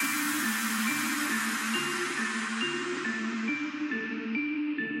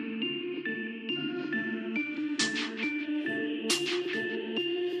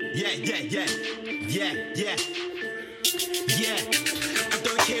I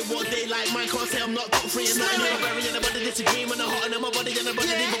don't care what they like, man can't say I'm not top three and I'm not very anybody disagree when I'm hot and my body and the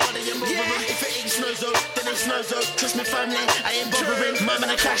body leave a body and bothering. If it ain't snow zone, then it's snow zone. Trust me family, I ain't bothering. Man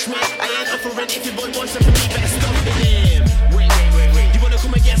and cash me, I ain't offering. If your boy wants something, you better stop him. Wait. You wanna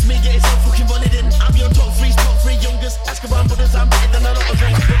come against me, get yourself fucking volleyed in. I'm your top three youngest. Ask about brothers, I'm better than a lot of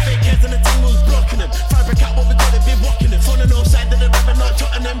them. The fake heads and the team was blocking them. Fabric out what we got it, be walking them. From the north side to the river, not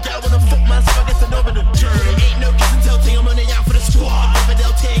totting them. Girl wanna fuck man, so I get to know them. Ain't no kiss and tell thing, I'm only out for the squad.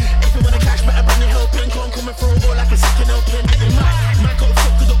 Riverdale Ting. If you wanna cash, better bring your helping. Can't come and throw a ball like a second open. Man can't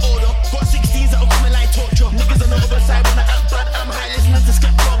fuck to the order. Got 16s that'll come in like torture. Niggas on the other side wanna act bad. I'm high listening to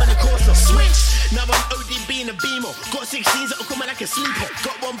Skep Club and the Corsa. Switch. Now I'm ODB in a beamer. Got 16s that'll come in like a sleeper.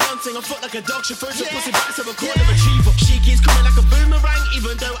 Got one bouncing, I fuck like a dog. She throws her pussy back, so I call her retriever. She keeps coming like a boomerang,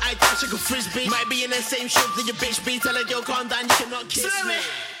 even though I dash like a frisbee. Might be in the same shape that your bitch be. Tell a girl calm down, you cannot kiss me.